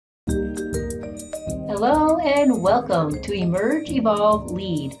Hello and welcome to Emerge, Evolve,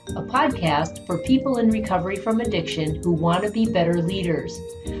 Lead, a podcast for people in recovery from addiction who want to be better leaders.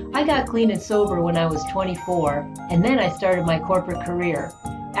 I got clean and sober when I was 24, and then I started my corporate career.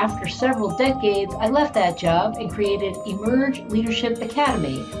 After several decades, I left that job and created Emerge Leadership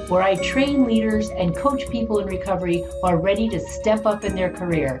Academy, where I train leaders and coach people in recovery who are ready to step up in their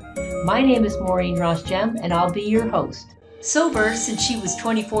career. My name is Maureen Ross-Jem, and I'll be your host. Sober since she was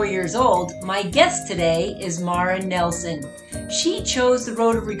 24 years old, my guest today is Mara Nelson. She chose the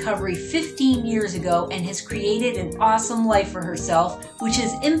road of recovery 15 years ago and has created an awesome life for herself, which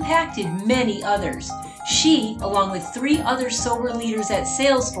has impacted many others. She, along with 3 other sober leaders at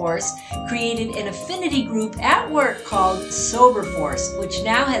Salesforce, created an affinity group at work called SoberForce, which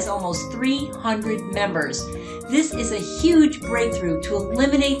now has almost 300 members. This is a huge breakthrough to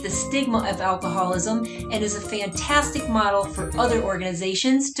eliminate the stigma of alcoholism and is a fantastic model for other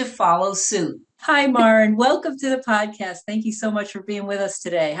organizations to follow suit. Hi, Maren. Welcome to the podcast. Thank you so much for being with us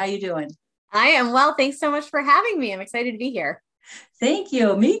today. How you doing? I am well. Thanks so much for having me. I'm excited to be here. Thank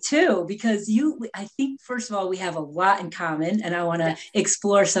you. Me too, because I think, first of all, we have a lot in common, and I want to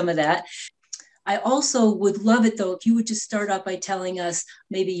explore some of that. I also would love it, though, if you would just start out by telling us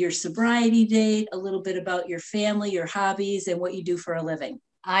maybe your sobriety date, a little bit about your family, your hobbies, and what you do for a living.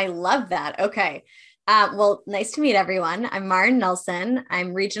 I love that. Okay. Well, nice to meet everyone. I'm Maren Nelson.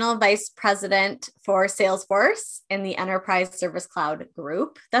 I'm Regional Vice President for Salesforce in the Enterprise Service Cloud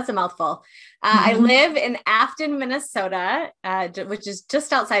Group. That's a mouthful. I live in Afton, Minnesota, which is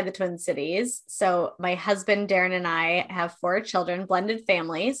just outside the Twin Cities. So my husband, Darren, and I have 4 children, blended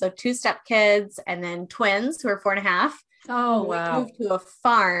family. So 2 stepkids and then twins who are 4.5. Oh, wow. We moved to a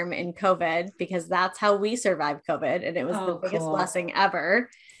farm in COVID because that's how we survived COVID. And it was the biggest blessing ever.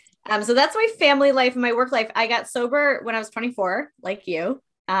 So that's my family life and my work life. I got sober when I was 24, like you,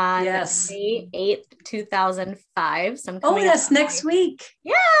 on May 8th, 2005. So that's next week.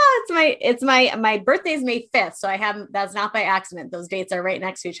 Yeah, it's my birthday is May 5th. So that's not by accident. Those dates are right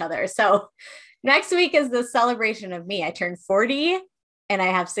next to each other. So next week is the celebration of me. I turned 40 and I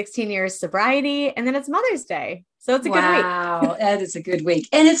have 16 years sobriety, and then it's Mother's Day. So it's a good week. Wow, that is a good week.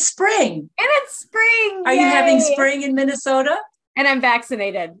 And it's spring. Are Yay! you having spring in Minnesota? And I'm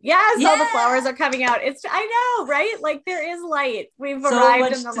vaccinated. Yes, all the flowers are coming out. I know, right? Like there is light. We've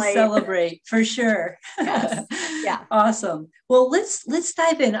arrived in the light. So much to celebrate, for sure. Yes. Yeah. Awesome. Well, let's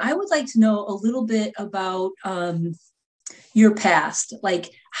dive in. I would like to know a little bit about your past. Like,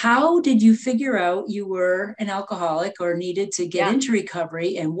 how did you figure out you were an alcoholic or needed to get into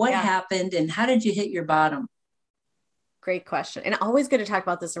recovery, and what happened, and how did you hit your bottom? Great question. And always good to talk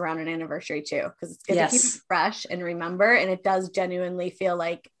about this around an anniversary too, because it's good to keep it fresh and remember. And it does genuinely feel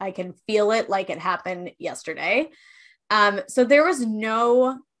like I can feel it like it happened yesterday. So there was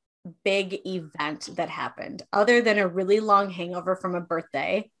no big event that happened other than a really long hangover from a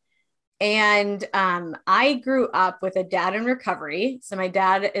birthday. And I grew up with a dad in recovery. So my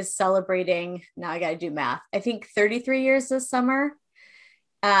dad is celebrating, now I got to do math, I think 33 years this summer.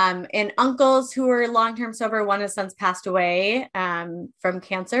 And uncles who were long-term sober. One has since passed away from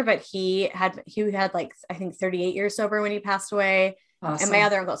cancer, but he had like, I think 38 years sober when he passed away. Awesome. And my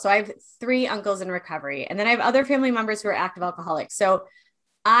other uncle. So I have 3 uncles in recovery, and then I have other family members who are active alcoholics. So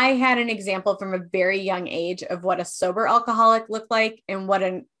I had an example from a very young age of what a sober alcoholic looked like and what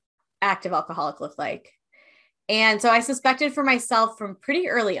an active alcoholic looked like. And so I suspected for myself from pretty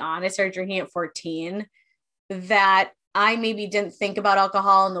early on, I started drinking at 14, that I maybe didn't think about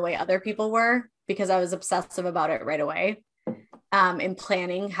alcohol in the way other people were because I was obsessive about it right away. In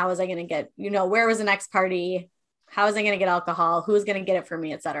planning, how was I going to get, where was the next party? How was I going to get alcohol? Who was going to get it for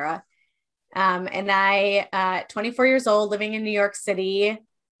me, et cetera. And I, 24 years old, living in New York City,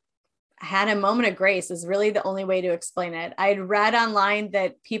 had a moment of grace is really the only way to explain it. I'd read online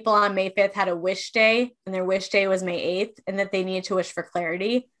that people on May 5th had a wish day, and their wish day was May 8th, and that they needed to wish for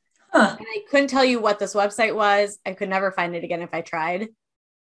clarity. And I couldn't tell you what this website was. I could never find it again if I tried.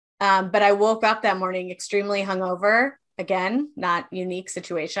 But I woke up that morning extremely hungover, again, not unique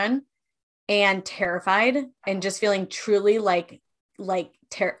situation, and terrified, and just feeling truly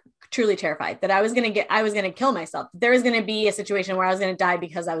truly terrified that I was going to kill myself. There was going to be a situation where I was going to die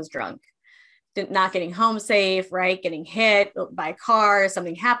because I was drunk, not getting home safe, right? Getting hit by a car,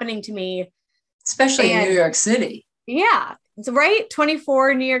 something happening to me. Especially in New York City. Yeah. It's right.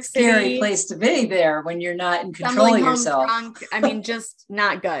 24, New York City. Scary place to be there when you're not in control of yourself. Drunk. I mean, just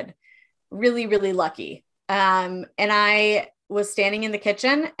not good. Really, really lucky. And I was standing in the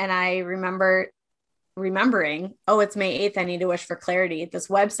kitchen, and I remember remembering, oh, it's May 8th. I need to wish for clarity. This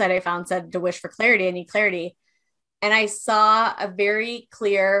website I found said to wish for clarity. I need clarity. and I saw a very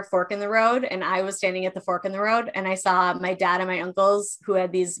clear fork in the road, and I was standing at the fork in the road, and I saw my dad and my uncles who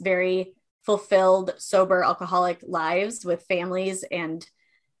had these very fulfilled, sober, alcoholic lives with families and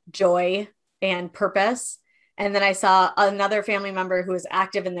joy and purpose. And then I saw another family member who was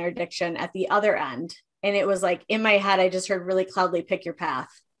active in their addiction at the other end. And it was like in my head, I just heard really cloudly, pick your path.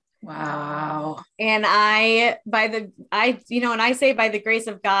 Wow. And and I say by the grace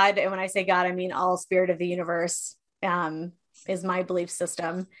of God, and when I say God, I mean all spirit of the universe, is my belief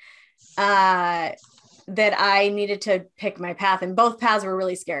system, that I needed to pick my path, and both paths were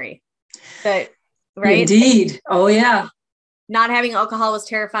really scary. Right? Indeed. Oh yeah. Not having alcohol was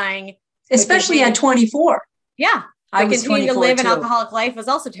terrifying. Especially at 24. Yeah. I was continuing to live too. an alcoholic life was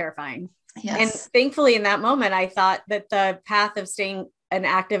also terrifying. Yes. And thankfully in that moment, I thought that the path of staying an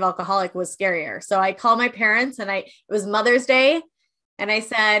active alcoholic was scarier. So I called my parents, and it was Mother's Day. And I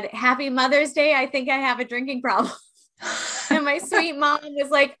said, Happy Mother's Day. I think I have a drinking problem. And my sweet mom was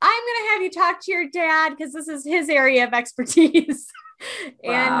like, I'm going to have you talk to your dad, because this is his area of expertise.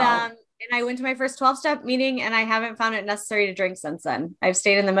 Wow. And I went to my first 12-step meeting, and I haven't found it necessary to drink since then. I've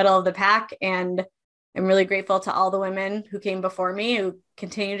stayed in the middle of the pack, and I'm really grateful to all the women who came before me, who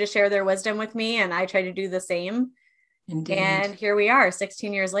continue to share their wisdom with me. And I try to do the same. Indeed. And here we are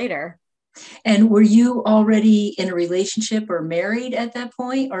 16 years later. And were you already in a relationship or married at that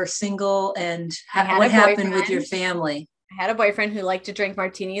point, or single? And what happened with your family? I had a boyfriend who liked to drink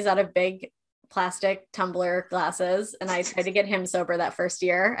martinis out of big plastic tumbler glasses. And I tried to get him sober that first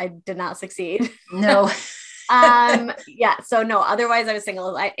year. I did not succeed. No. Yeah. So no, otherwise I was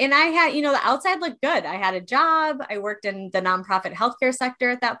single. I had, the outside looked good. I had a job. I worked in the nonprofit healthcare sector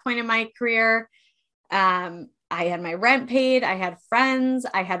at that point in my career. I had my rent paid. I had friends.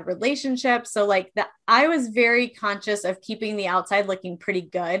 I had relationships. So I was very conscious of keeping the outside looking pretty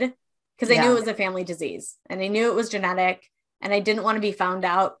good, because I knew it was a family disease, and I knew it was genetic, and I didn't want to be found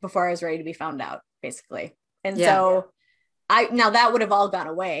out before I was ready to be found out, basically. And so now that would have all gone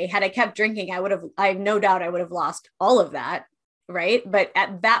away. Had I kept drinking, I have no doubt I would have lost all of that. Right. But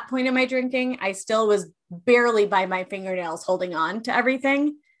at that point in my drinking, I still was barely by my fingernails holding on to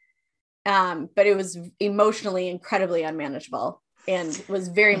everything. But it was emotionally incredibly unmanageable, and was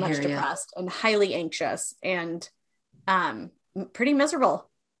very much depressed and highly anxious, and pretty miserable.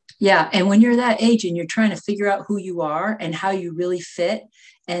 Yeah. And when you're that age and you're trying to figure out who you are and how you really fit,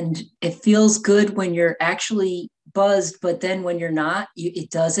 and it feels good when you're actually buzzed, but then when you're not,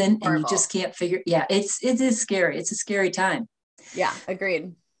 it doesn't. Horrible. And you just can't figure. Yeah, it is scary. It's a scary time. Yeah,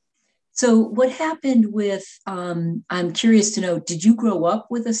 agreed. So what happened with, I'm curious to know, did you grow up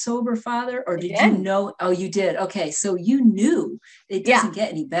with a sober father, or did you know? Oh, you did. Okay. So you knew it doesn't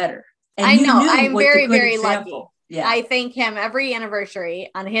get any better. And I know. I'm very, very lucky. Yeah. I thank him every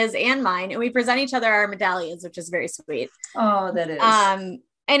anniversary on his and mine. And we present each other our medallions, which is very sweet. Oh, that is.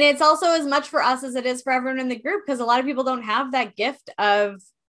 And it's also as much for us as it is for everyone in the group, because a lot of people don't have that gift of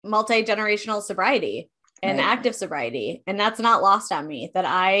multi-generational sobriety and active sobriety. And that's not lost on me, that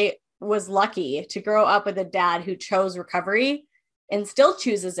I was lucky to grow up with a dad who chose recovery and still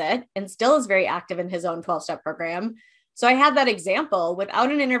chooses it, and still is very active in his own 12-step program. So I had that example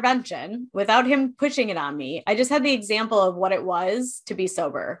without an intervention, without him pushing it on me. I just had the example of what it was to be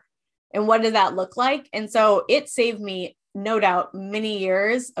sober and what did that look like. And so it saved me, no doubt, many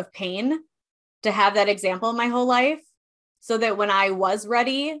years of pain to have that example my whole life, so that when I was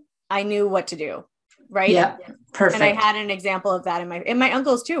ready, I knew what to do. Right. Yeah. Perfect. And I had an example of that and my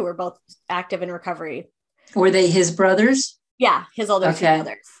uncles too were both active in recovery. Were they his brothers? Yeah. His older two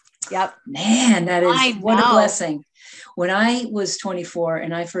brothers. Yep. Man, that is what a blessing. When I was 24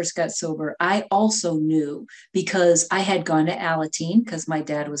 and I first got sober, I also knew, because I had gone to Alateen, because my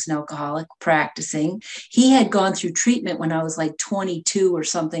dad was an alcoholic practicing. He had gone through treatment when I was like 22 or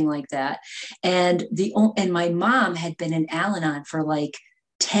something like that. And my mom had been in Al-Anon for like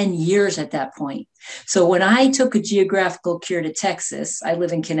 10 years at that point. So when I took a geographical cure to Texas, I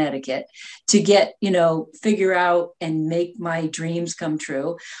live in Connecticut, to get, figure out and make my dreams come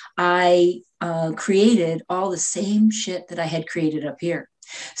true, I created all the same shit that I had created up here.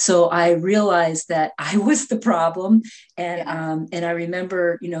 So I realized that I was the problem. And I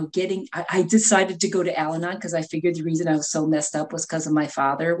remember, I decided to go to Al-Anon because I figured the reason I was so messed up was because of my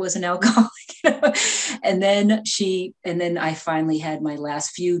father was an alcoholic. And then I finally had my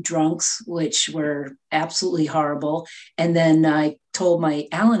last few drunks, which were absolutely horrible. And then I told my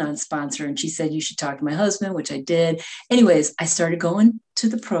Al-Anon sponsor, and she said, you should talk to my husband, which I did. Anyways, I started going to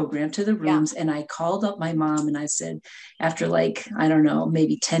the program, to the rooms, and I called up my mom and I said, after like, I don't know,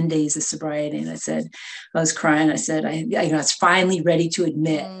 maybe 10 days of sobriety, and I said, I was crying. I said, I was finally ready to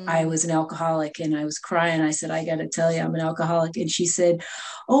admit I was an alcoholic, and I was crying. I said, I got to tell you, I'm an alcoholic. And she said,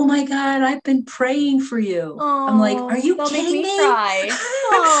 oh my God, I've been praying for you. I'm like, are you kidding me? Cry.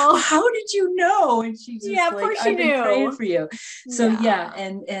 How did you know? And she just of course I've been praying for you. So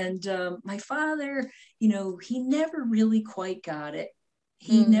and my father, he never really quite got it.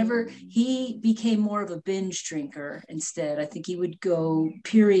 He became more of a binge drinker instead. I think he would go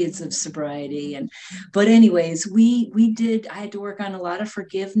periods of sobriety. But anyways, I had to work on a lot of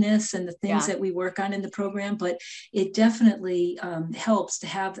forgiveness and the things that we work on in the program, but it definitely helps to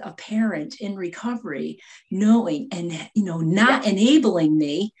have a parent in recovery knowing and, not enabling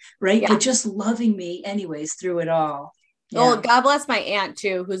me, right? But just loving me anyways through it all. Yeah. Well, God bless my aunt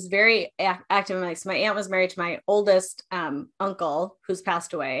too, who's very active in my life. So my aunt was married to my oldest uncle, who's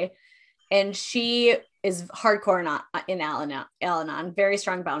passed away, and she is hardcore in Al-Anon, very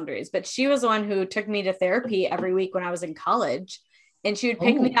strong boundaries. But she was the one who took me to therapy every week when I was in college, and she would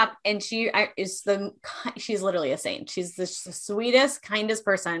pick me up. And she's literally a saint. She's the sweetest, kindest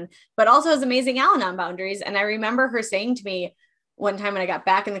person, but also has amazing Al-Anon boundaries. And I remember her saying to me one time when I got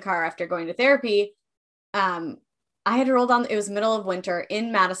back in the car after going to therapy, I had to roll down. It was middle of winter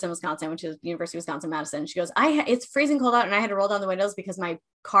in Madison, Wisconsin, which is University of Wisconsin-Madison. She goes, it's freezing cold out, and I had to roll down the windows because my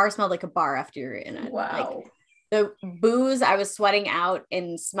car smelled like a bar after you're in it. Wow. Like the booze, I was sweating out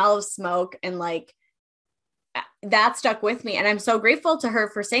and smell of smoke, and like that stuck with me. And I'm so grateful to her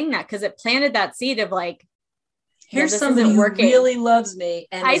for saying that, because it planted that seed of like, here's somebody who really loves me.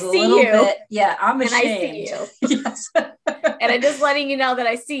 And I see you. I'm ashamed. And I see you. Yes. And I'm just letting you know that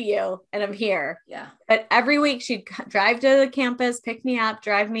I see you and I'm here. Yeah. But every week she'd drive to the campus, pick me up,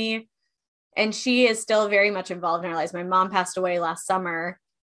 drive me. And she is still very much involved in our lives. My mom passed away last summer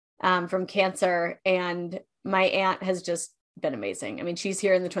from cancer, and my aunt has just been amazing. I mean, she's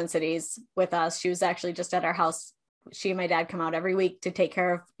here in the Twin Cities with us. She was actually just at our house. She and my dad come out every week to take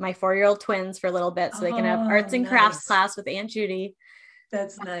care of my 4-year-old twins for a little bit so they can have arts and crafts class with Aunt Judy.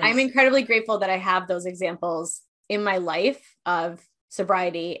 That's nice. I'm incredibly grateful that I have those examples in my life of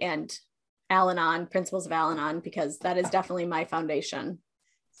sobriety and Al-Anon, principles of Al-Anon, because that is definitely my foundation.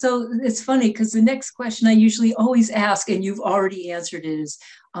 So it's funny because the next question I usually always ask, and you've already answered it, is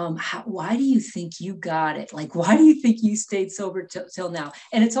why do you think you got it? Like, why do you think you stayed sober till now?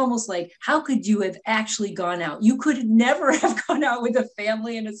 And it's almost like, how could you have actually gone out? You could never have gone out with a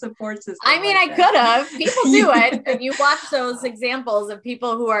family and a support system. I mean, I could have. People do it. And you watch those examples of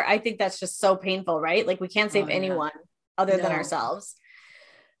people who I think that's just so painful, right? Like we can't save anyone other than ourselves.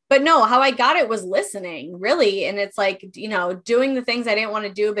 But no, how I got it was listening, really. And it's like, doing the things I didn't want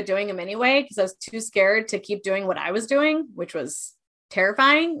to do, but doing them anyway, because I was too scared to keep doing what I was doing, which was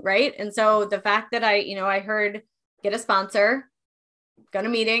terrifying. Right. And so the fact that I heard, get a sponsor, go to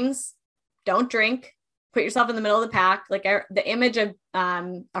meetings, don't drink, put yourself in the middle of the pack. Like the image of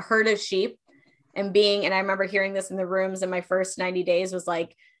a herd of sheep and I remember hearing this in the rooms in my first 90 days was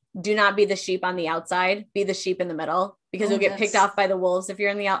like, do not be the sheep on the outside, be the sheep in the middle, because you'll get picked off by the wolves if you're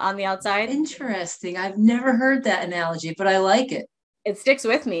on the outside. Interesting. I've never heard that analogy, but I like it. It sticks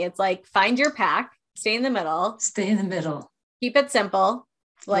with me. It's like, find your pack, stay in the middle. Stay in the middle. Keep it simple.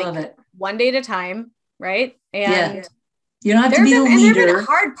 Like Love it. One day at a time. Right. And you don't have to be the leader. And there have been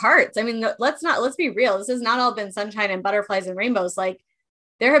hard parts. I mean, let's be real. This has not all been sunshine and butterflies and rainbows. Like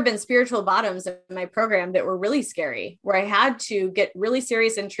there have been spiritual bottoms in my program that were really scary, where I had to get really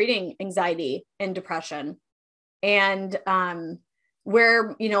serious in treating anxiety and depression. And where,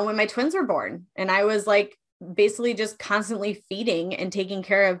 when my twins were born and I was like basically just constantly feeding and taking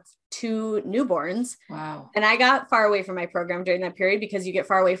care of 2 newborns. Wow. And I got far away from my program during that period, because you get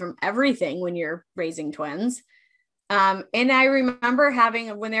far away from everything when you're raising twins. And I remember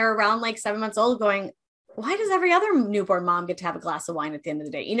when they were around like 7 months old going, why does every other newborn mom get to have a glass of wine at the end of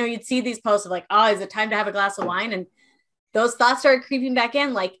the day? You'd see these posts of like, oh, is it time to have a glass of wine? And those thoughts started creeping back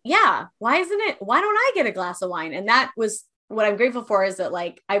in. Like, yeah, why isn't it? Why don't I get a glass of wine? And that was what I'm grateful for, is that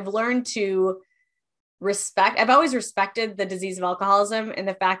like, I've learned to I've always respected the disease of alcoholism and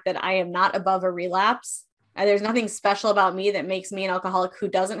the fact that I am not above a relapse. There's nothing special about me that makes me an alcoholic who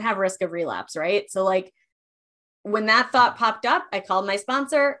doesn't have risk of relapse. Right. So like when that thought popped up, I called my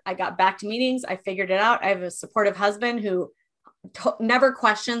sponsor, I got back to meetings, I figured it out. I have a supportive husband who never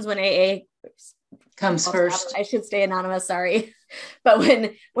questions when AA comes first. I should stay anonymous. Sorry. But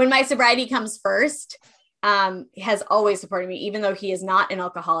when my sobriety comes first, has always supported me, even though he is not an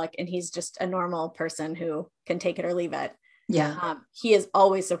alcoholic and he's just a normal person who can take it or leave it. Yeah. He has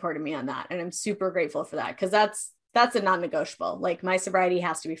always supported me on that. And I'm super grateful for that, because that's a non-negotiable. Like, my sobriety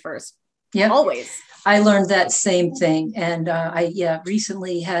has to be first. Yeah. Always. I learned that same thing. And I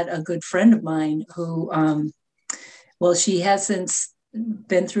recently had a good friend of mine who, she has since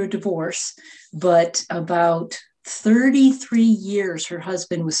been through a divorce, but about 33 years, her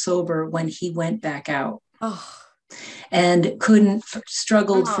husband was sober when he went back out. Oh. And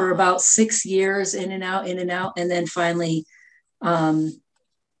struggled for about 6 years, in and out. And then finally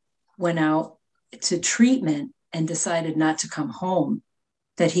went out to treatment and decided not to come home,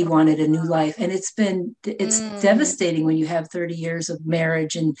 that he wanted a new life. And it's devastating when you have 30 years of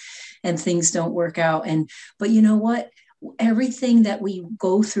marriage and things don't work out. But you know what? Everything that we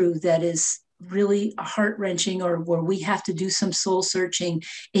go through that is really heart-wrenching, or where we have to do some soul searching,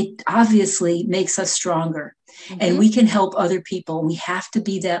 it obviously makes us stronger. Mm-hmm. And we can help other people. We have to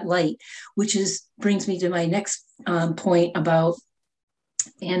be that light, which brings me to my next point about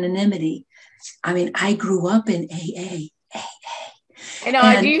anonymity. I mean, I grew up in AA. I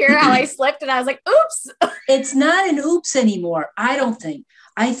know. Do you hear how I slipped and I was like, oops? It's not an oops anymore. I don't think.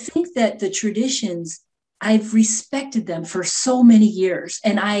 I think that the traditions, I've respected them for so many years.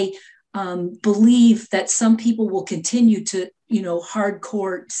 And I believe that some people will continue to,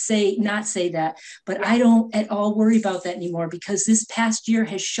 hardcore not say that, but I don't at all worry about that anymore, because this past year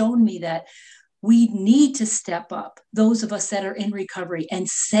has shown me that we need to step up, those of us that are in recovery, and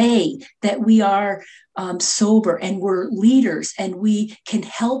say that we are sober and we're leaders and we can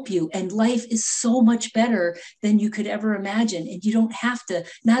help you. And life is so much better than you could ever imagine. And you don't have to,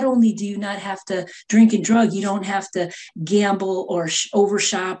 not only do you not have to drink and drug, you don't have to gamble or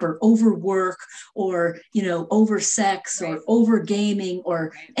overshop or overwork or, over sex or over gaming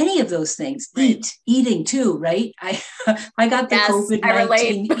or any of those things. Eating too, right? I got the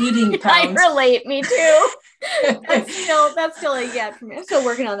COVID-19 eating pounds. I relate, me too. That's still a yet for me. I'm still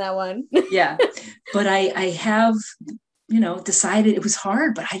working on that one. Yeah. But I have, decided, it was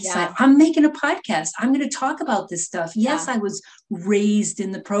hard, but I decided I'm making a podcast. I'm going to talk about this stuff. Yes, I was raised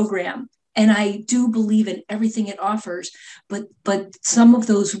in the program and I do believe in everything it offers, but some of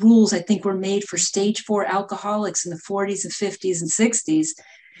those rules I think were made for stage 4 alcoholics in the 40s and 50s and 60s.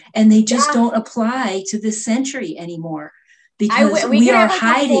 And they just don't apply to this century anymore. Because we are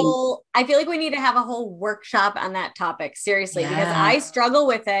hiding. I feel like we need to have a whole workshop on that topic, seriously, because I struggle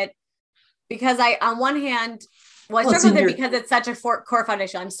with it. Because on one hand, I struggle with it because it's such a core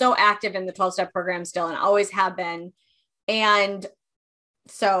foundation. I'm so active in the 12-step program still, and always have been. And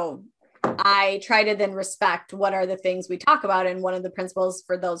so I try to then respect what are the things we talk about. And one of the principles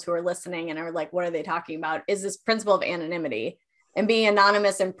for those who are listening and are like, what are they talking about, is this principle of anonymity and being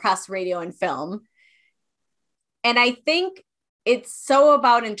anonymous in press, radio, and film. And I think it's so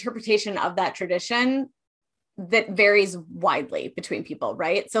about interpretation of that tradition that varies widely between people,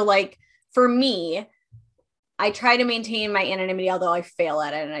 right? So like for me, I try to maintain my anonymity, although I fail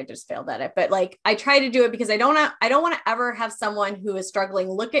at it, and I just failed at it. But like, I try to do it because I don't want to ever have someone who is struggling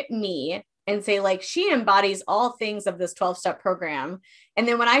look at me and say like, she embodies all things of this 12-step program. And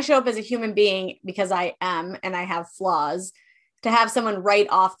then when I show up as a human being, because I am, and I have flaws, to have someone write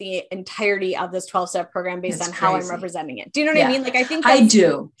off the entirety of this 12-step program based on how I'm representing it. Do you know what I mean? Like, I think I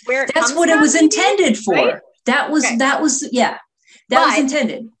do. That's what it was intended for. Right? That was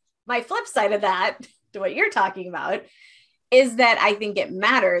intended. My flip side of that, to what you're talking about, is that I think it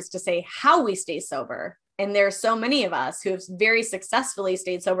matters to say how we stay sober. And there are so many of us who have very successfully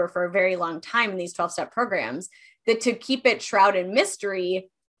stayed sober for a very long time in these 12-step programs, that to keep it shrouded in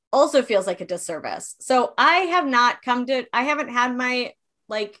mystery also feels like a disservice. So I haven't had my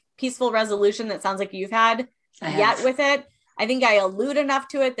like peaceful resolution that sounds like you've had yet with it. I think I allude enough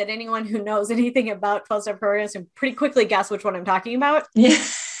to it that anyone who knows anything about 12-step programs can pretty quickly guess which one I'm talking about. Yeah.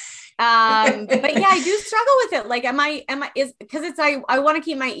 But yeah, I do struggle with it. Like, I want to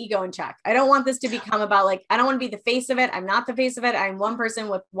keep my ego in check. I don't want this to become about like, I don't want to be the face of it. I'm not the face of it. I'm one person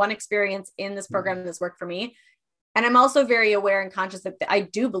with one experience in this program that's worked for me. And I'm also very aware and conscious that I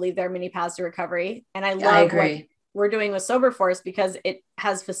do believe there are many paths to recovery. And I love what we're doing with Sober Force, because it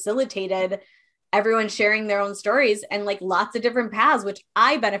has facilitated everyone sharing their own stories and like lots of different paths, which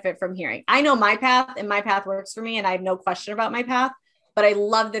I benefit from hearing. I know my path, and my path works for me, and I have no question about my path, but I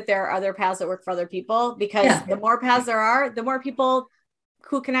love that there are other paths that work for other people, because the more paths there are, the more people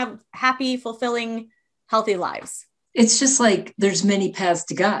who can have happy, fulfilling, healthy lives. It's just like there's many paths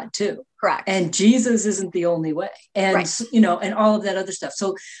to God too. Correct. And Jesus isn't the only way. And, right. And all of that other stuff.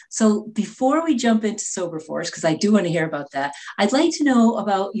 So before we jump into Sober Force, because I do want to hear about that, I'd like to know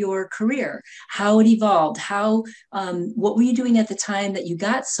about your career, how it evolved, what were you doing at the time that you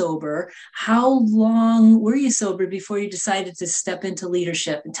got sober? How long were you sober before you decided to step into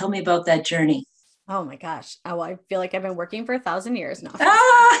leadership? And tell me about that journey. Oh my gosh. Oh, I feel like I've been working for 1,000 years now.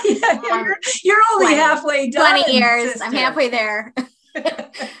 Yeah, you're only 20, halfway done. 20 years. Sister. I'm halfway there.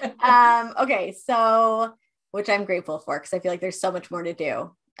 Okay. So, which I'm grateful for, because I feel like there's so much more to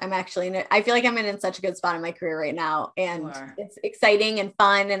do. I feel like I'm in such a good spot in my career right now, and it's exciting and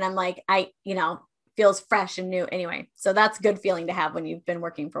fun. And I'm like, feels fresh and new anyway. So that's a good feeling to have when you've been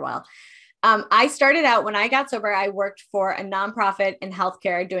working for a while. I started out when I got sober, I worked for a nonprofit in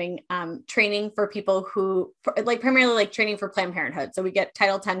healthcare doing training for people primarily training for Planned Parenthood. So we get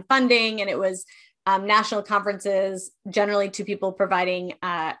Title X funding, and it was national conferences, generally to people providing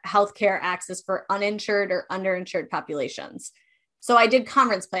healthcare access for uninsured or underinsured populations. So I did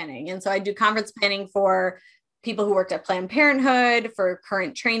conference planning. And so I do conference planning for people who worked at Planned Parenthood, for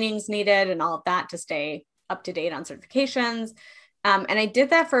current trainings needed and all of that to stay up to date on certifications. And I did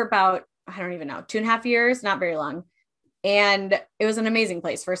that for about, I don't even know, 2.5 years, not very long. And it was an amazing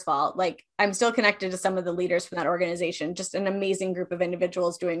place. First of all, I'm still connected to some of the leaders from that organization, just an amazing group of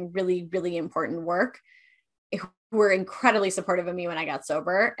individuals doing really, really important work who were incredibly supportive of me when I got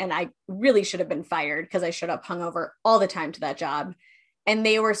sober. And I really should have been fired because I showed up hungover all the time to that job. And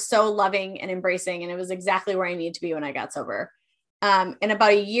they were so loving and embracing. And it was exactly where I needed to be when I got sober. And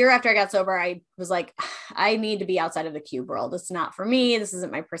about a year after I got sober, I was like, I need to be outside of the cube world. It's not for me. This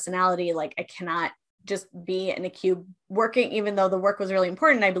isn't my personality. I cannot just be in a cube working, even though the work was really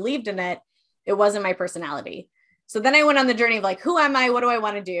important. I believed in it. It wasn't my personality. So then I went on the journey of who am I? What do I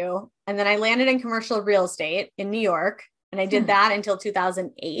want to do? And then I landed in commercial real estate in New York. And I did that until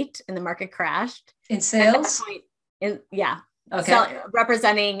 2008, and the market crashed. In sales? Yeah. Okay.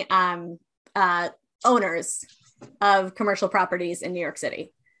 Representing owners of commercial properties in New York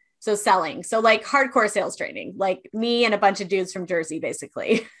City. So selling. So hardcore sales training, me and a bunch of dudes from Jersey,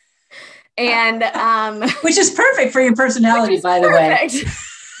 basically. And which is perfect for your personality, by the way.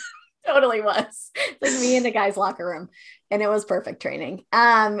 Totally was. Me in the guy's locker room. And it was perfect training.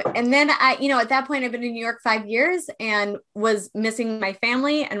 And then at that point, I've been in New York 5 years and was missing my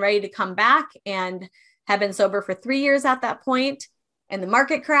family and ready to come back, and had been sober for 3 years at that point. And the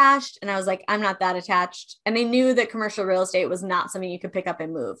market crashed, and I was like, I'm not that attached. And I knew that commercial real estate was not something you could pick up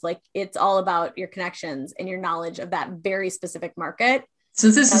and move. It's all about your connections and your knowledge of that very specific market. So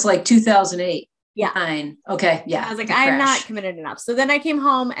this is 2008. Yeah. 9. Okay. Yeah. And I was like, I'm not committed enough. So then I came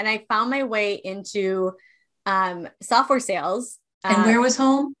home and I found my way into software sales. And where was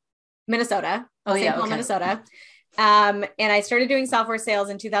home? Minnesota. Oh, yeah. St. Paul, Minnesota. And I started doing software sales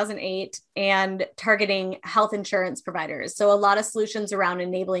in 2008 and targeting health insurance providers. So a lot of solutions around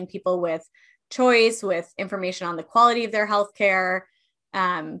enabling people with choice, with information on the quality of their healthcare,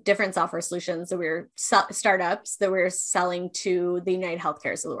 different software solutions that startups that we're selling to the United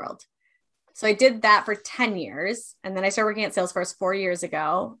Healthcares of the world. So I did that for 10 years. And then I started working at Salesforce 4 years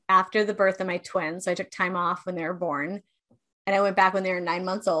ago after the birth of my twins. So I took time off when they were born, and I went back when they were 9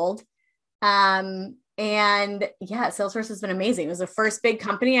 months old. And yeah, Salesforce has been amazing. It was the first big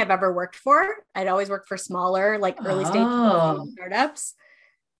company I've ever worked for. I'd always worked for smaller, early stage startups.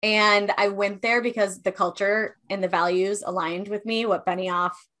 And I went there because the culture and the values aligned with me, what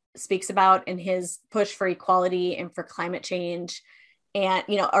Benioff speaks about in his push for equality and for climate change, and,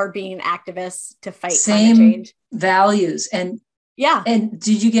 or being an activist to fight climate change. Values. And yeah. And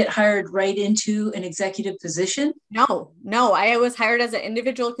did you get hired right into an executive position? No, I was hired as an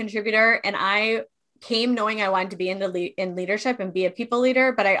individual contributor, and I came knowing I wanted to be in leadership and be a people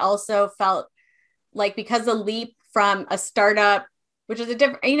leader. But I also felt like, because the leap from a startup, which is a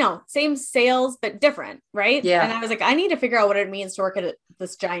different, same sales, but different. Right. Yeah. And I was like, I need to figure out what it means to work at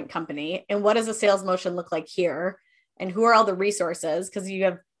this giant company, and what does a sales motion look like here, and who are all the resources? Because you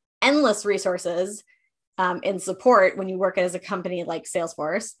have endless resources in support when you work as a company like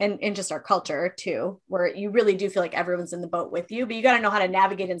Salesforce, and just our culture too, where you really do feel like everyone's in the boat with you, but you got to know how to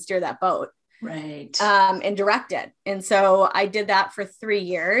navigate and steer that boat. Right. And direct it. And so I did that for 3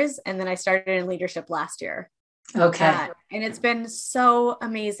 years. And then I started in leadership last year. Okay. And it's been so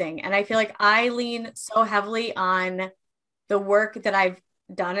amazing. And I feel like I lean so heavily on the work that I've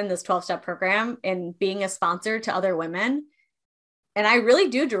done in this 12-step program and being a sponsor to other women. And I really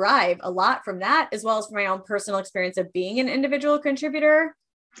do derive a lot from that, as well as from my own personal experience of being an individual contributor.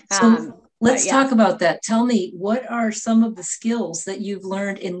 So Let's talk about that. Tell me, what are some of the skills that you've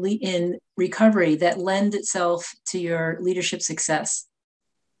learned in recovery that lend itself to your leadership success?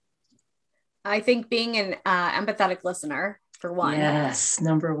 I think being an empathetic listener, for one. Yes,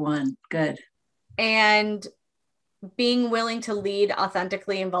 number one. Good. And being willing to lead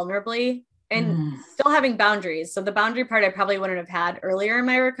authentically and vulnerably, and still having boundaries. So the boundary part I probably wouldn't have had earlier in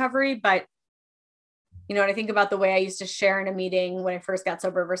my recovery, but you know, when I think about the way I used to share in a meeting when I first got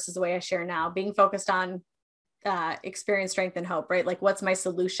sober versus the way I share now, being focused on experience, strength, and hope, right? Like, what's my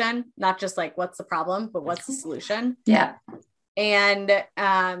solution? Not just like, what's the problem, but what's the solution? Yeah. And,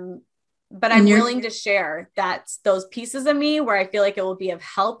 but I'm willing to share those pieces of me where I feel like it will be of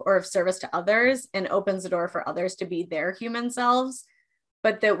help or of service to others and opens the door for others to be their human selves,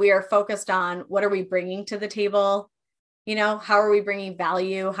 but that we are focused on what are we bringing to the table? You know, how are we bringing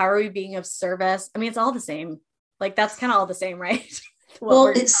value? How are we being of service? I mean, it's all the same. Like, that's kind of all the same, right? Well,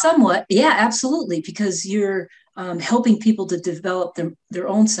 it's somewhat. Yeah, absolutely. Because you're helping people to develop their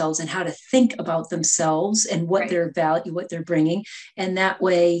own selves and how to think about themselves and what their value, what they're bringing. And that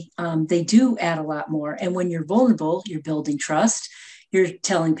way they do add a lot more. And when you're vulnerable, you're building trust. You're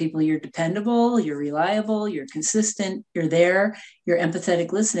telling people you're dependable, you're reliable, you're consistent, you're there, you're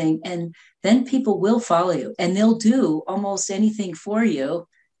empathetic listening. And then people will follow you and they'll do almost anything for you.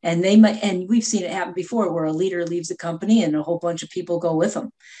 And they might, and we've seen it happen before where a leader leaves a company and a whole bunch of people go with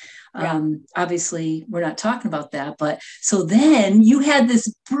them. Obviously we're not talking about that, but so then you had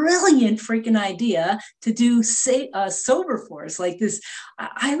this brilliant freaking idea to do sober force like this.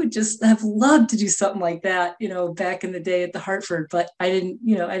 I would just have loved to do something like that, you know, back in the day at the Hartford, but I didn't,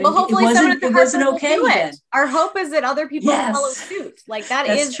 well, hopefully it wasn't okay then. Our hope is that other people follow suit. Like that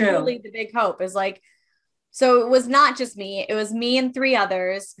is truly the big hope, is like, so it was not just me, it was me and 3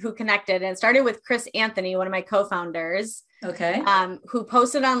 others who connected, and it started with Chris Anthony, one of my co-founders. Okay. Who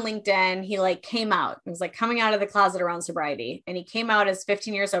posted on LinkedIn. He like came out. It was like coming out of the closet around sobriety. And he came out as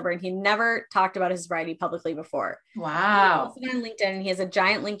 15 years sober and he never talked about his sobriety publicly before. Wow. He posted on LinkedIn and he has a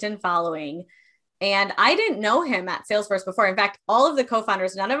giant LinkedIn following. And I didn't know him at Salesforce before. In fact, all of the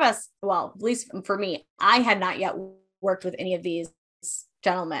co-founders, none of us, well, at least for me, I had not yet worked with any of these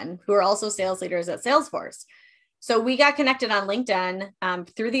gentlemen who are also sales leaders at Salesforce. So we got connected on LinkedIn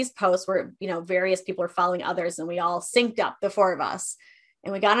through these posts where, you know, various people are following others and we all synced up, the 4 of us.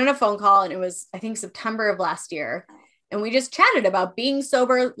 And we got on a phone call and it was, I think, September of last year. And we just chatted about being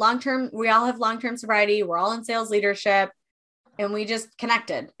sober, long-term. We all have long-term sobriety. We're all in sales leadership. And we just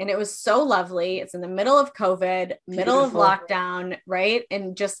connected. And it was so lovely. It's in the middle of COVID, middle of lockdown, right?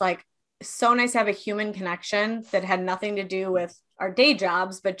 And just like, so nice to have a human connection that had nothing to do with our day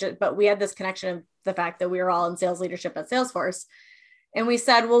jobs, but we had this connection of the fact that we were all in sales leadership at Salesforce. And we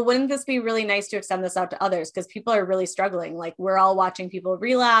said, well, wouldn't this be really nice to extend this out to others? Because people are really struggling. Like, we're all watching people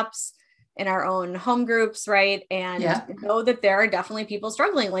relapse in our own home groups, right? And know that there are definitely people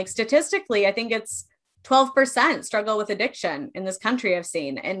struggling. Like, statistically, I think it's 12% struggle with addiction in this country, I've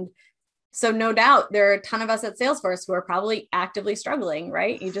seen. And so no doubt there are a ton of us at Salesforce who are probably actively struggling,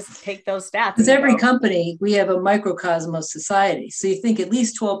 right? You just take those stats. Because every company, we have a microcosm of society. So you think at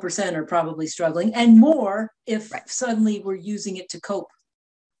least 12% are probably struggling, and more if suddenly we're using it to cope.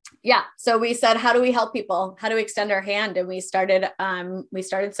 Yeah. So we said, how do we help people? How do we extend our hand? And we started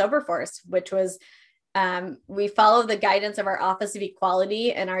Sober Force, which was, we follow the guidance of our Office of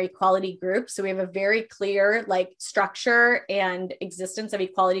Equality and our equality group. So we have a very clear like structure and existence of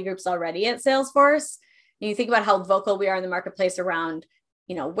equality groups already at Salesforce. And you think about how vocal we are in the marketplace around,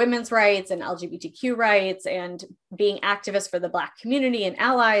 you know, women's rights and LGBTQ rights and being activists for the Black community and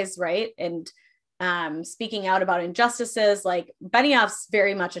allies, right? And speaking out about injustices. Like, Benioff's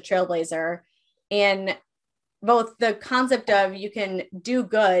very much a trailblazer in both the concept of you can do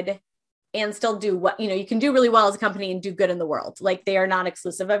good and still do what, you know, you can do really well as a company and do good in the world. Like, they are not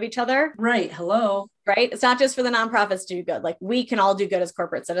exclusive of each other. Right. Hello. Right. It's not just for the nonprofits to do good. Like, we can all do good as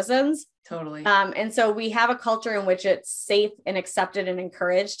corporate citizens. Totally. And so we have a culture in which it's safe and accepted and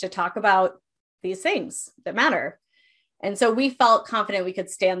encouraged to talk about these things that matter. And so we felt confident we could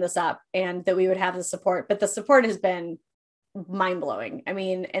stand this up and that we would have the support, but the support has been mind blowing. I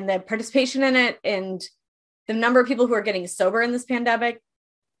mean, and the participation in it and the number of people who are getting sober in this pandemic,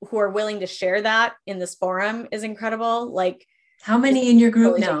 who are willing to share that in this forum, is incredible. Like, how many in your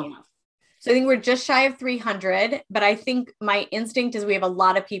group now? So I think we're just shy of 300, but I think my instinct is we have a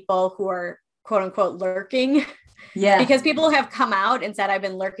lot of people who are quote unquote lurking. Yeah. Because people have come out and said, I've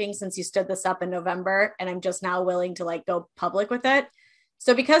been lurking since you stood this up in November, and I'm just now willing to like go public with it.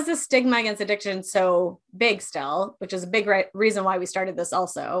 So because the stigma against addiction is so big still, which is a big reason why we started this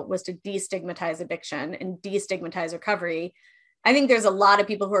also, was to destigmatize addiction and destigmatize recovery. I think there's a lot of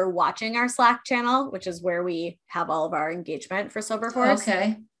people who are watching our Slack channel, which is where we have all of our engagement for Sober Force.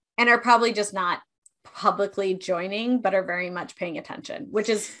 Okay. And are probably just not publicly joining, but are very much paying attention, which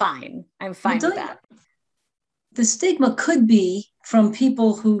is fine. I'm fine with that. The stigma could be from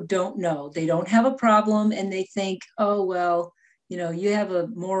people who don't know. They don't have a problem and they think, oh, well, you have a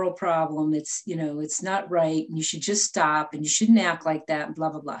moral problem. It's, it's not right. And you should just stop and you shouldn't act like that and blah,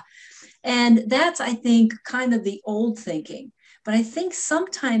 blah, blah. And that's, I think, kind of the old thinking. But I think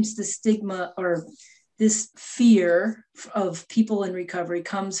sometimes the stigma or this fear of people in recovery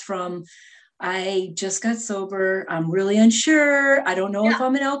comes from, I just got sober. I'm really unsure. I don't know if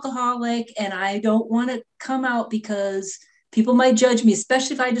I'm an alcoholic and I don't want to come out because people might judge me,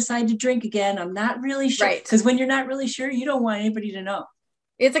 especially if I decide to drink again. I'm not really sure. Because when you're not really sure, you don't want anybody to know.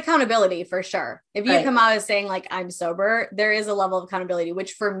 It's accountability for sure. If you come out as saying like, I'm sober, there is a level of accountability,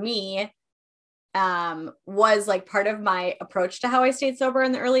 which for me was like part of my approach to how I stayed sober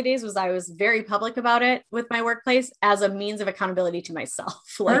in the early days was I was very public about it with my workplace as a means of accountability to myself.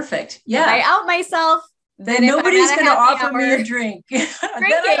 Like, perfect. Yeah. If I out myself, then nobody's going to offer me a drink. Then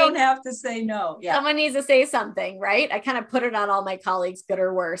I don't have to say no. Yeah. Someone needs to say something, right? I kind of put it on all my colleagues, good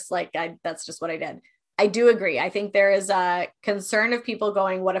or worse. Like that's just what I did. I do agree. I think there is a concern of people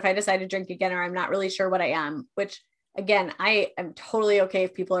going, what if I decide to drink again, or I'm not really sure what I am, which again, I am totally okay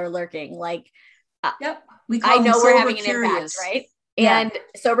if people are lurking. Like, yep. I know we're having an impact, right? Yeah. And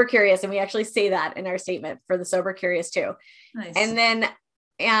sober curious. And we actually say that in our statement for the sober curious too. Nice. And then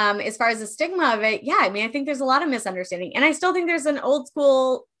as far as the stigma of it, I think there's a lot of misunderstanding. And I still think there's an old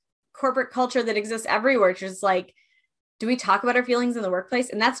school corporate culture that exists everywhere, which is like, do we talk about our feelings in the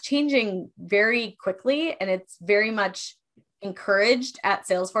workplace? And that's changing very quickly. And it's very much encouraged at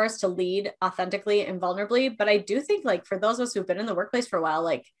Salesforce to lead authentically and vulnerably. But I do think like for those of us who've been in the workplace for a while,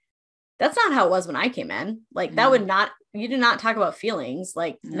 like that's not how it was when I came in. Like you did not talk about feelings.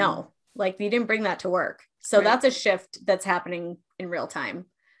 Like, no, like you didn't bring that to work. So that's a shift that's happening in real time.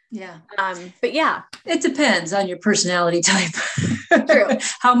 Yeah. But it depends on your personality type. True.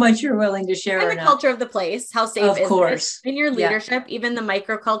 How much you're willing to share. And the culture of the place, how safe of course. In your leadership, even the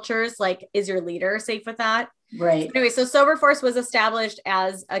micro cultures, like is your leader safe with that? Right. Anyway, so Sober Force was established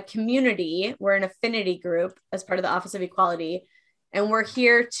as a community. We're an affinity group as part of the Office of Equality. And we're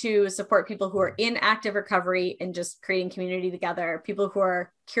here to support people who are in active recovery and just creating community together, people who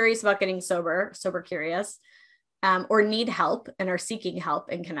are curious about getting sober curious, or need help and are seeking help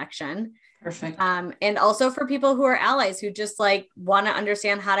and connection. Perfect. And also for people who are allies who just like want to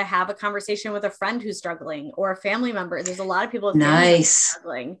understand how to have a conversation with a friend who's struggling or a family member. There's a lot of people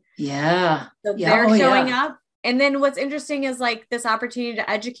struggling. Yeah. So they're showing up. And then what's interesting is like this opportunity to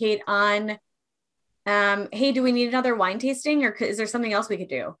educate on, hey, do we need another wine tasting or is there something else we could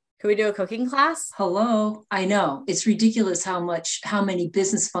do? Could we do a cooking class? Hello. I know it's ridiculous how many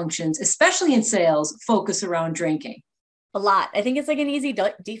business functions, especially in sales, focus around drinking. A lot. I think it's like an easy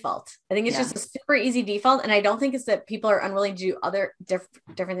default. I think it's just a super easy default. And I don't think it's that people are unwilling to do other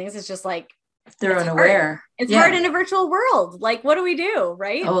different things. It's just like, they're unaware. Hard. It's hard in a virtual world. Like, what do we do?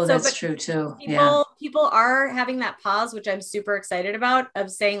 Right. Oh, that's true too. People are having that pause, which I'm super excited about,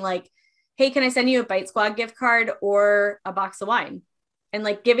 of saying like, hey, can I send you a Bite Squad gift card or a box of wine? And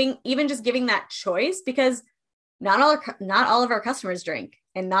like giving that choice, because not all of our customers drink,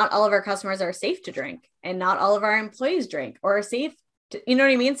 and not all of our customers are safe to drink, and not all of our employees drink or are safe to, you know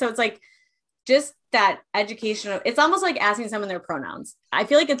what I mean? So it's like just that education. It's almost like asking someone their pronouns. I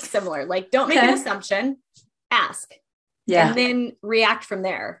feel like it's similar. Like, don't make an assumption, ask, and then react from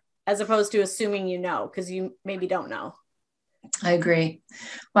there, as opposed to assuming because you maybe don't know. I agree.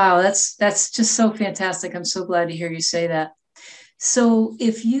 Wow, that's just so fantastic. I'm so glad to hear you say that. So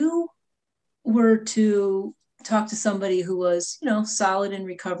if you were to talk to somebody who was, solid in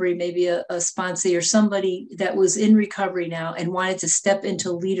recovery, maybe a sponsee or somebody that was in recovery now and wanted to step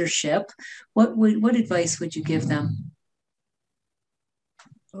into leadership, what advice would you give them?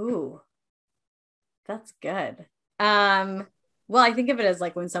 Ooh, that's good. Well, I think of it as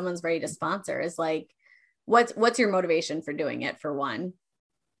like when someone's ready to sponsor is like, what's your motivation for doing it, for one?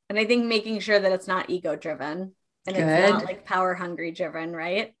 And I think making sure that it's not ego driven and it's not like power hungry driven,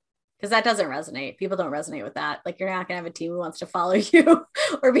 right? Because that doesn't resonate. People don't resonate with that. Like, you're not going to have a team who wants to follow you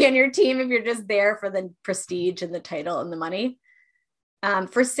or be on your team if you're just there for the prestige and the title and the money.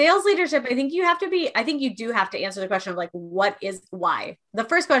 For sales leadership, I think you do have to answer the question of like, why? The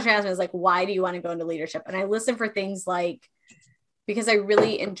first question I ask is like, why do you want to go into leadership? And I listen for things like, because I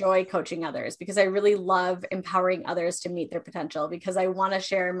really enjoy coaching others, because I really love empowering others to meet their potential, because I want to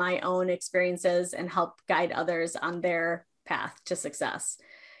share my own experiences and help guide others on their path to success.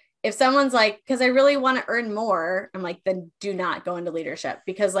 if someone's like, because I really want to earn more, I'm like, then do not go into leadership,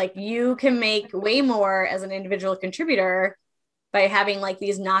 because like you can make way more as an individual contributor by having like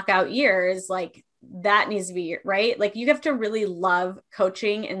these knockout years. Like that needs to be right. Like you have to really love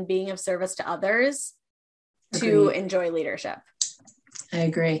coaching and being of service to others to enjoy leadership. I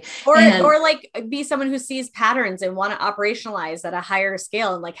agree. Or like be someone who sees patterns and want to operationalize at a higher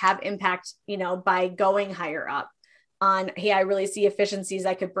scale and like have impact, you know, by going higher up on, hey, I really see efficiencies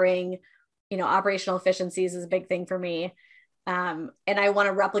I could bring, you know, operational efficiencies is a big thing for me. And I want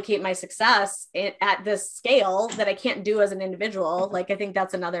to replicate my success at this scale that I can't do as an individual. Like, I think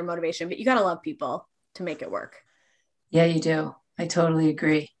that's another motivation, but you got to love people to make it work. Yeah, you do. I totally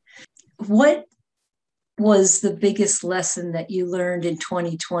agree. What was the biggest lesson that you learned in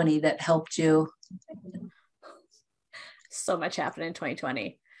 2020 that helped you? So much happened in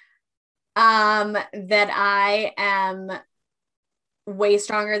 2020. That I am way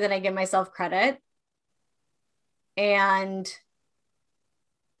stronger than I give myself credit, and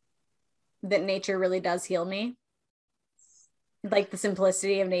that nature really does heal me. Like the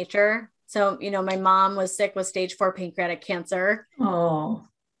simplicity of nature. So, you know, my mom was sick with stage 4 pancreatic cancer. Oh.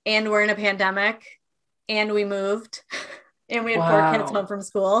 And we're in a pandemic, and we moved, and we had 4 kids home from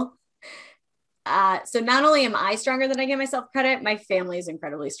school. So not only am I stronger than I give myself credit, my family is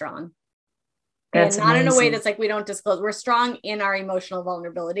incredibly strong. That's and not amazing. In a way that's like, we don't disclose. We're strong in our emotional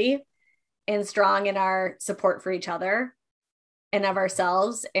vulnerability and strong in our support for each other and of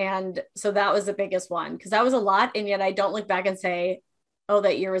ourselves. And so that was the biggest one, because that was a lot. And yet I don't look back and say, oh,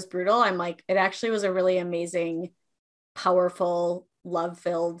 that year was brutal. I'm like, it actually was a really amazing, powerful,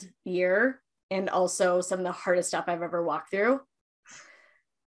 love-filled year. And also some of the hardest stuff I've ever walked through.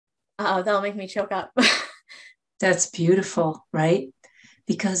 That'll make me choke up. That's beautiful, right?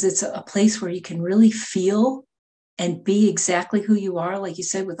 Because it's a place where you can really feel and be exactly who you are, like you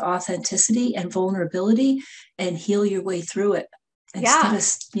said, with authenticity and vulnerability, and heal your way through it instead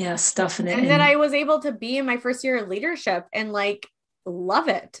of stuffing it. And then I was able to be in my first year of leadership and like love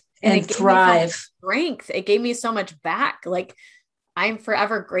it and it thrive. Gave me so much strength. It gave me so much back. Like I'm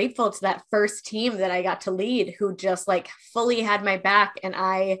forever grateful to that first team that I got to lead, who just like fully had my back, and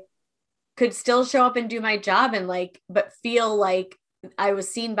I could still show up and do my job and like, but feel like I was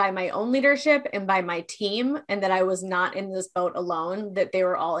seen by my own leadership and by my team, and that I was not in this boat alone, that they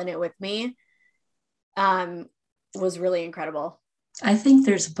were all in it with me, was really incredible. I think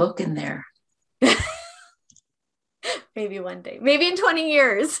there's a book in there. Maybe one day, maybe in 20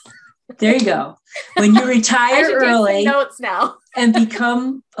 years. There you go. When you retire early, take some notes now and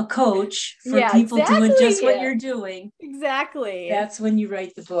become a coach for people doing just what you're doing. Exactly. That's when you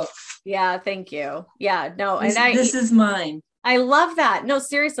write the book. Yeah. Thank you. Yeah. No. This is mine. I love that. No,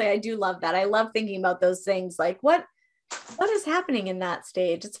 seriously, I do love that. I love thinking about those things. Like what is happening in that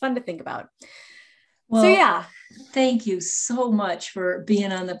stage? It's fun to think about. Well, so yeah. Thank you so much for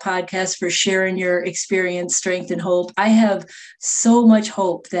being on the podcast, for sharing your experience, strength, and hope. I have so much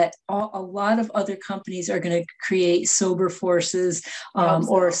hope that a lot of other companies are going to create sober forces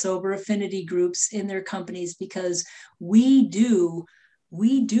or sober affinity groups in their companies, because we do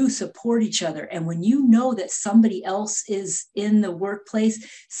support each other. And when you know that somebody else is in the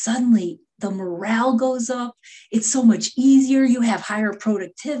workplace, suddenly the morale goes up. It's so much easier. You have higher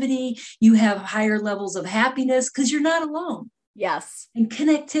productivity. You have higher levels of happiness because you're not alone. Yes. And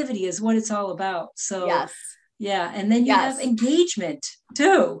connectivity is what it's all about. So yes. Yeah. And then you have engagement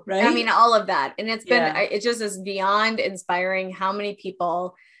too, right? I mean, all of that. And it's been, it just is beyond inspiring how many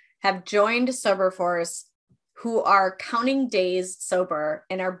people have joined Sober Force who are counting days sober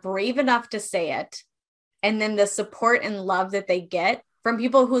and are brave enough to say it. And then the support and love that they get from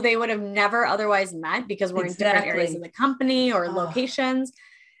people who they would have never otherwise met because we're in different areas of the company or locations.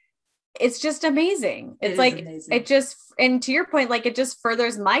 It's just amazing. It's like, amazing. It just, and to your point, like it just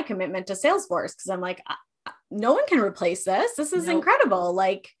furthers my commitment to Salesforce. Cause I'm like, no one can replace this. This is incredible.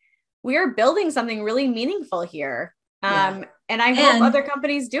 Like we are building something really meaningful here. And I hope other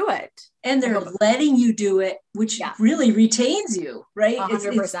companies do it. And they're letting you do it, which really retains you, right?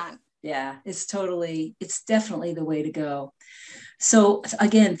 100%. It's definitely the way to go. So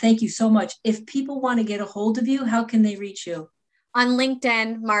again, thank you so much. If people want to get a hold of you, how can they reach you? On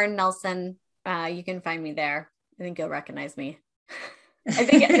LinkedIn, Martin Nelson. You can find me there. I think you'll recognize me. I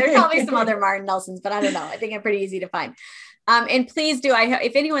think there's probably some other Martin Nelsons, but I don't know. I think I'm pretty easy to find. And please do.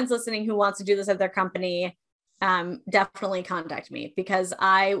 If anyone's listening who wants to do this at their company, definitely contact me, because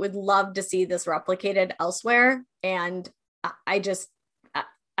I would love to see this replicated elsewhere. And I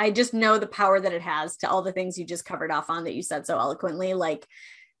just know the power that it has to all the things you just covered off on that you said so eloquently. Like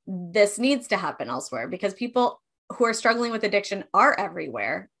this needs to happen elsewhere because people who are struggling with addiction are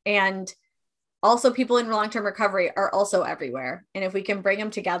everywhere. And also people in long-term recovery are also everywhere. And if we can bring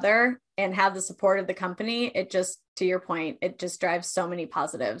them together and have the support of the company, it just, to your point, it just drives so many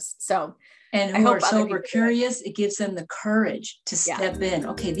positives. So, and who are sober curious, it gives them the courage to step in.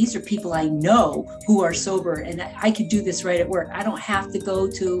 Okay, these are people I know who are sober, and I can do this right at work. I don't have to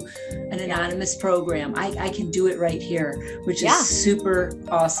go to an anonymous program. I can do it right here, which is super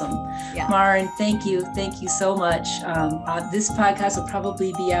awesome. Yeah. Maren, thank you. Thank you so much. This podcast will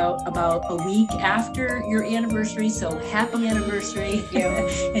probably be out about a week after your anniversary. So happy anniversary.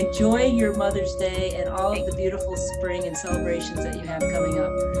 Enjoy your Mother's Day and all of the beautiful spring and celebrations that you have coming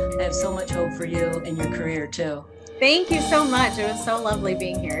up. I have so much hope for you and your career too. Thank you so much. It was so lovely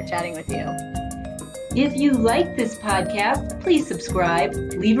being here chatting with you. If you like this podcast, please subscribe,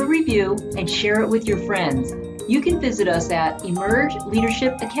 leave a review, and share it with your friends. You can visit us at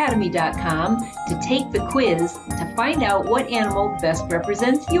emergeleadershipacademy.com to take the quiz to find out what animal best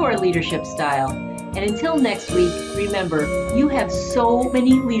represents your leadership style. And until next week, remember, you have so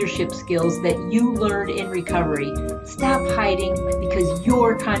many leadership skills that you learned in recovery. Stop hiding because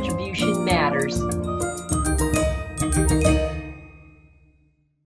your contribution matters.